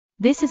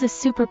This is a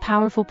super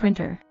powerful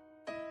printer.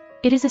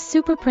 It is a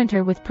super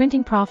printer with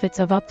printing profits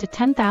of up to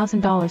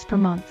 $10,000 per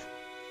month.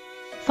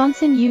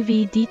 Funson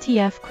UV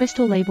DTF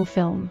Crystal Label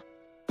Film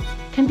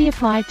can be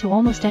applied to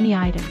almost any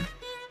item.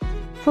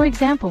 For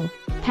example,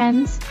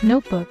 pens,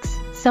 notebooks,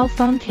 cell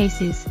phone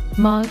cases,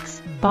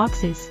 mugs,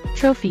 boxes,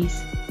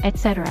 trophies,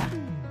 etc.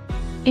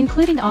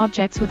 Including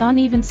objects with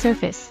uneven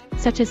surface,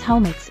 such as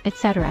helmets,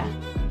 etc.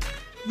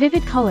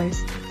 Vivid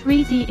colors,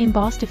 3D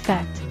embossed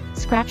effect,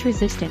 scratch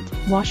resistant,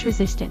 wash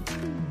resistant.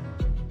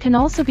 Can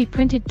also be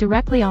printed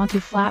directly onto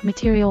flat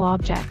material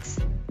objects.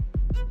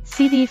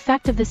 See the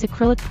effect of this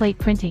acrylic plate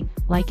printing,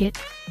 like it?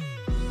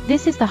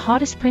 This is the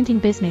hottest printing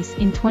business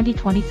in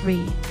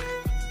 2023.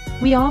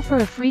 We offer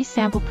a free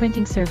sample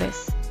printing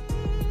service.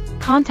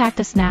 Contact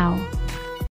us now.